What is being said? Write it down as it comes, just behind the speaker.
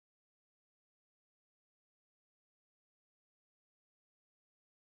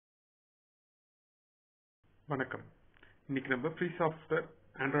வணக்கம். இன்னைக்கு நம்ம ஃப்ரீ சாஃப்ட்வேர்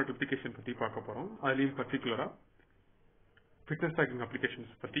ஆண்ட்ராய்டு அப்ளிகேஷன் பத்தி பார்க்க போறோம். அதுலயும் பர்டிகுலரா ஃபிட்னஸ் ட்ராக்கிங்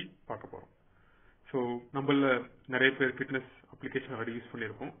அப்ளிகேஷன்ஸ் பத்தி பார்க்க போறோம். ஸோ நம்மள நிறைய பேர் ஃபிட்னஸ் அப்ளிகேஷன் ஆல்ரெடி யூஸ்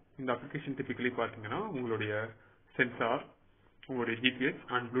பண்ணியிருக்கோம். இந்த அப்ளிகேஷன் டிபிக்கலி பார்த்தீங்கன்னா உங்களுடைய சென்சார், உங்களுடைய GPS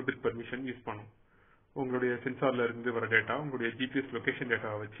and Bluetooth permission use பண்ணும். உங்களுடைய சென்சார்ல இருந்து வர டேட்டா, உங்களுடைய ஜிபிஎஸ் லொகேஷன்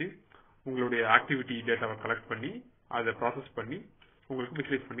டேட்டாவை வச்சு உங்களுடைய ஆக்டிவிட்டி டேட்டாவை கலெக்ட் பண்ணி அதை ப்ராசஸ் பண்ணி உங்களுக்கு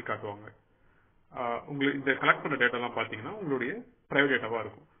விசுவலைஸ் பண்ணி காட்டுவாங்க. உங்களுக்கு இந்த கலெக்ட் பண்ண டேட்டாலாம் பார்த்தீங்கன்னா உங்களுடைய பிரைவேட் டேட்டாவா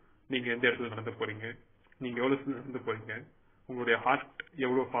இருக்கும். நீங்க எந்த இடத்துல நடந்து போறீங்க, நீங்க எவ்வளவு நடந்து போறீங்க, உங்களுடைய ஹார்ட்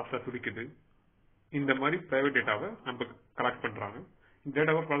எவ்வளவு ஃபாஸ்டா துடிக்குது, இந்த மாதிரி பிரைவேட் டேட்டாவை நம்ம கலெக்ட் பண்றாங்க. இந்த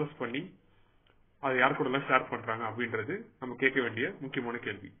டேட்டாவை ப்ராசஸ் பண்ணி அதை யார் கூட எல்லாம் ஷேர் பண்றாங்க அப்படின்றது நம்ம கேட்க வேண்டிய முக்கியமான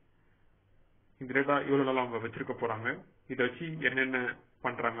கேள்வி. இந்த டேட்டா எவ்வளவு நாள் அவங்க வச்சிருக்க போறாங்க, இதை வச்சு என்னென்ன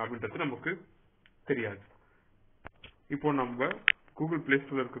பண்றாங்க அப்படின்றது நமக்கு தெரியாது. இப்போ நம்ம கூகுள் பிளே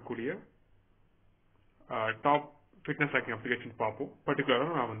ஸ்டோர்ல இருக்கக்கூடிய டாப் ஃபிட்னஸ் ட்ராக்கிங் அப்ளிகேஷன் பார்ப்போம். பர்டிகுலரா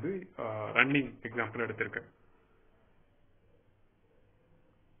நான் வந்து ரன்னிங் எக்ஸாம்பிள் எடுத்திருக்கேன்.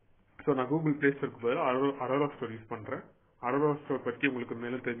 ஸோ நான் கூகுள் பிளே ஸ்டோருக்கு பதிலாக அரோரா ஸ்டோர் யூஸ் பண்றேன். அரோரா ஸ்டோர் பற்றி உங்களுக்கு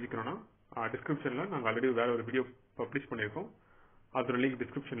மேலும் தெரிஞ்சுக்கணும்னா டிஸ்கிரிப்ஷன்ல நாங்கள் ஆல்ரெடி வேற ஒரு வீடியோ பப்ளிஷ் பண்ணியிருக்கோம். அதோட லிங்க்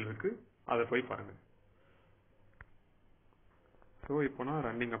டிஸ்கிரிப்ஷன்ல இருக்கு, அதை போய் பாருங்க. ஸோ இப்போ நான்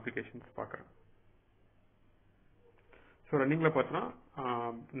ரன்னிங் அப்ளிகேஷன்ஸ் பார்க்குறேன். ஸோ ரன்னிங்ல பார்த்தோன்னா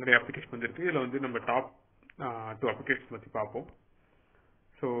நிறைய அப்ளிகேஷன் வந்துருக்கு. இதில் வந்து நம்ம டாப் 2 அப்ளிகேஷன் பற்றி பார்ப்போம்.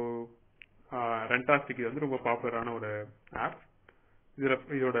 ஸோ ரெண்டாஸ்டிக் இது வந்து ரொம்ப பாப்புலரான ஒரு ஆப்.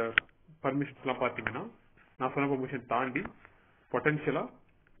 இதோட பர்மிஷன்ஸ்லாம் பார்த்தீங்கன்னா நான் சொன்ன பர்மிஷன் தாண்டி பொட்டன்ஷியலா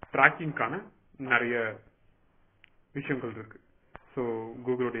ட்ராக்கிங்கான நிறைய விஷயங்கள் இருக்கு. So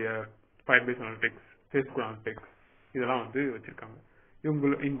கூகுளுடைய Firebase analytics, Facebook analytics இதெல்லாம் வந்து வச்சிருக்காங்க.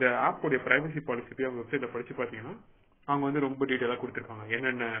 இந்த ஆப்போடைய பிரைவசி பாலிசி போய் அவங்க வெப்சைட்ல படிச்சு பார்த்தீங்கன்னா அவங்க வந்து ரொம்ப டீட்டெயிலா கொடுத்துருக்காங்க.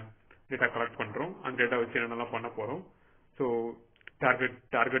 என்னென்ன டேட்டா கலெக்ட் பண்றோம், அந்த டேட்டா வச்சு என்னென்னலாம் பண்ண போறோம். So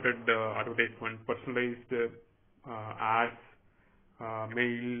targeted advertisement, personalised ads,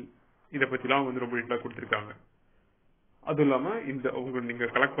 mail, இதை பத்திலாம் வந்து ரொம்ப டீட்டெயிலா கொடுத்துருக்காங்க. அதுவும் இல்லாம நீங்க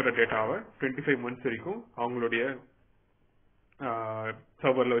கலெக்ட் பண்ற டேட்டாவை 25 months வரைக்கும் அவங்களுடைய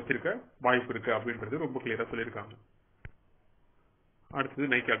சர்வர்ல வச்சிருக்க வாய்ப்பு இருக்கு அப்படின்றது ரொம்ப கிளியரா சொல்லியிருக்காங்க.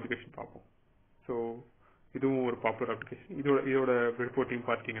 அடுத்தது நைக்கி அப்ளிகேஷன் பார்ப்போம். ஸோ இதுவும் ஒரு பாப்புலர் அப்ளிகேஷன். இதோட ரிப்போர்ட்டிங்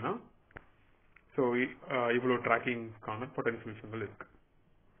பார்த்தீங்கன்னா ஸோ இவ்வளோ ட்ராக்கிங்கான பொட்டன்ஷியல் விஷயங்கள் இருக்கு.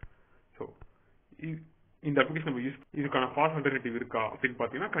 ஸோ இந்த அப்ளிகேஷன் நம்ம இதுக்கான ஃபாஸ்ட் ஆல்டர்னேட்டிவ் இருக்கா அப்படின்னு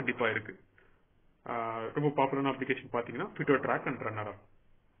பார்த்தீங்கன்னா கண்டிப்பா இருக்கு. ரொம்ப பாப்புலரான அப்ளிகேஷன் பார்த்தீங்கன்னா FitoTrack அண்ட் ரன்னர்.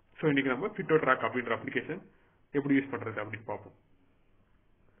 ஸோ இன்னைக்கு நம்ம FitoTrack அப்படின்ற அப்ளிகேஷன் எப்படி யூஸ் பண்றது அப்படின்னு பார்ப்போம்.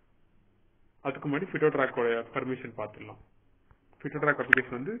 அதுக்கு முன்னாடி FitoTrack பர்மிஷன் பார்த்துடலாம். FitoTrack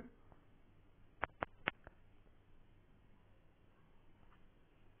அப்ளிகேஷன் வந்து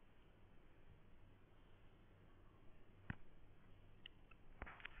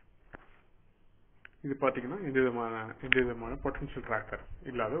இது பாத்தீங்கன்னா எந்த விதமான பொட்டன்ஷியல் ட்ராக்கர்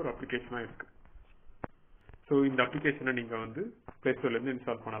இல்லாத ஒரு அப்ளிகேஷனா இருக்கு. ஸோ இந்த அப்ளிகேஷனை நீங்க வந்து பிளே ஸ்டோர்ல இருந்து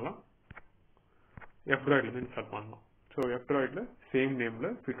இன்ஸ்டால் பண்ணலாம், F-Droidல இருந்து இன்ஸ்டால் பண்ணலாம். ஸோ F-Droidல சேம்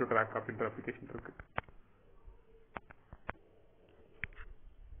நேம்ல FitoTrack அப்படின்ற அப்ளிகேஷன் இருக்கு.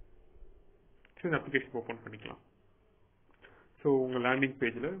 இந்த அப்ளிகேஷன் ஓபன் பண்ணிக்கலாம். ஸோ உங்க லேண்டிங்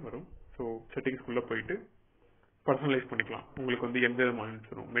பேஜ்ல வரும். ஸோ செட்டிங்ஸ்குள்ள போயிட்டு பர்சனலைஸ் பண்ணிக்கலாம். உங்களுக்கு வந்து எந்த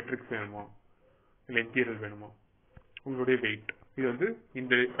விதமான மெட்ரிக்ஸ் வேணுமா, இல்லை இன்டீரியல் வேணுமா, உங்களுடைய வெயிட், இது வந்து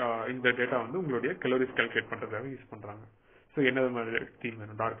இந்த டேட்டா வந்து உங்களுடைய கலோரிஸ் கால்குலேட் பண்றதுக்காக யூஸ் பண்றாங்க. ஸோ என்ன விதமான தீம்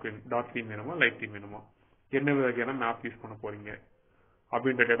வேணும், டார்க் தீம் வேணுமா, லைட் தீம் வேணுமா, என்ன வகையான மேப் யூஸ் பண்ண போறீங்க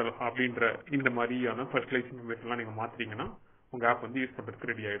அப்படின்ற டேட்டா அப்படின்ற இந்த மாதிரியான பர்சனலைஸ் இன்ஃபர்மேஷன்லாம் நீங்க மாத்திட்டீங்கன்னா உங்க ஆப் வந்து யூஸ்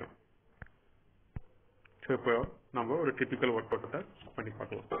பண்றதுக்கு ரெடி ஆயிடும். ஸோ இப்போ நம்ம ஒரு டிபிக்கல் ஒர்க் அவுட்டை பண்ணி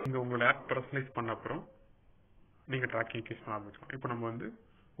பார்க்கலாம். இங்க உங்களோட ஆப் பர்சனலைஸ் பண்ண அப்புறம் நீங்க ட்ராக்கிங் யூஸ் பண்ண ஆரம்பிச்சோம். இப்போ நம்ம வந்து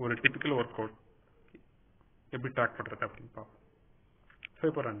ஒரு டிபிக்கல் ஒர்க் அவுட் எப்படி ட்ராக் பண்றது அப்படின்னு பார்ப்போம். ஸோ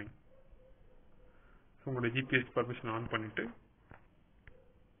இப்போ ரன்னிங். உங்களுடைய ஜிபிஎஸ் பர்மிஷன் ஆன் பண்ணிட்டு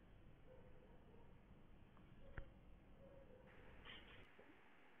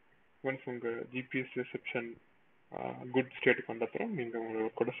ஒன்ஸ் உங்க ஜிபிஎஸ் ரிசெப்ஷன் குட் ஸ்டேட்டுக்கு வந்த அப்புறம் நீங்க உங்களோட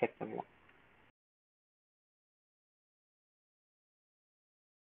ஒர்க் அவுட் ஸ்டார்ட் பண்ணலாம்.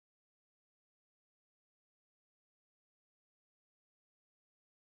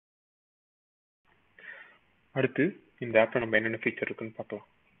 அடுத்து இந்த ஆப்ல நம்ம என்னென்ன ஃபீச்சர் இருக்குன்னு பார்க்கலாம்.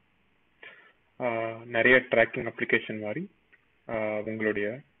 நிறைய ட்ராக்கிங் அப்ளிகேஷன் மாதிரி உங்களுடைய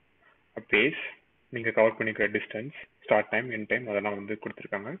பேஸ், நீங்க கவர் பண்ணிக்கிற distance, start time, end time அதெல்லாம் வந்து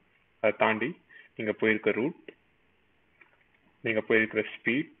கொடுத்துருக்காங்க. அதை தாண்டி நீங்க போயிருக்க ரூட், நீங்க போயிருக்கிற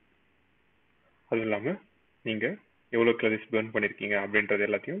ஸ்பீட், அதுவும் இல்லாம நீங்க எவ்வளவு கலோரிஸ் பர்ன் பண்ணிருக்கீங்க அப்படின்றது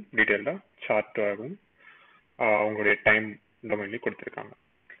எல்லாத்தையும் டீடைல்டா சார்ட் ஆகும் அவங்களுடைய டைம் டொமைன்லேயும் கொடுத்துருக்காங்க.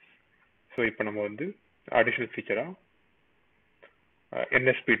 ஸோ இப்போ நம்ம வந்து அடிஷ்னல் ஃபீச்சராக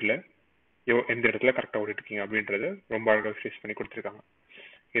என்ன ஸ்பீடில் எந்த இடத்துல கரெக்டாக ஓடிட்டுருக்கீங்க அப்படின்றத ரொம்ப அழகாக ஸ்பேஸ் பண்ணி கொடுத்துருக்காங்க.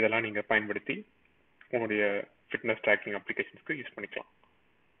 இதெல்லாம் நீங்கள் பயன்படுத்தி உங்களுடைய ஃபிட்னஸ் ட்ராக்கிங் அப்ளிகேஷன்ஸ்க்கு யூஸ் பண்ணிக்கலாம்.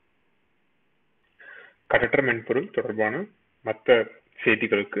 கட்டற்ற மென்பொருள் தொடர்பான மற்ற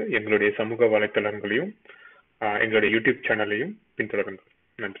செய்திகளுக்கு எங்களுடைய சமூக வலைத்தளங்களையும் எங்களுடைய யூடியூப் சேனலையும் பின்தொடருங்கள்.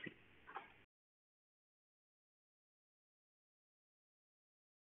 நன்றி.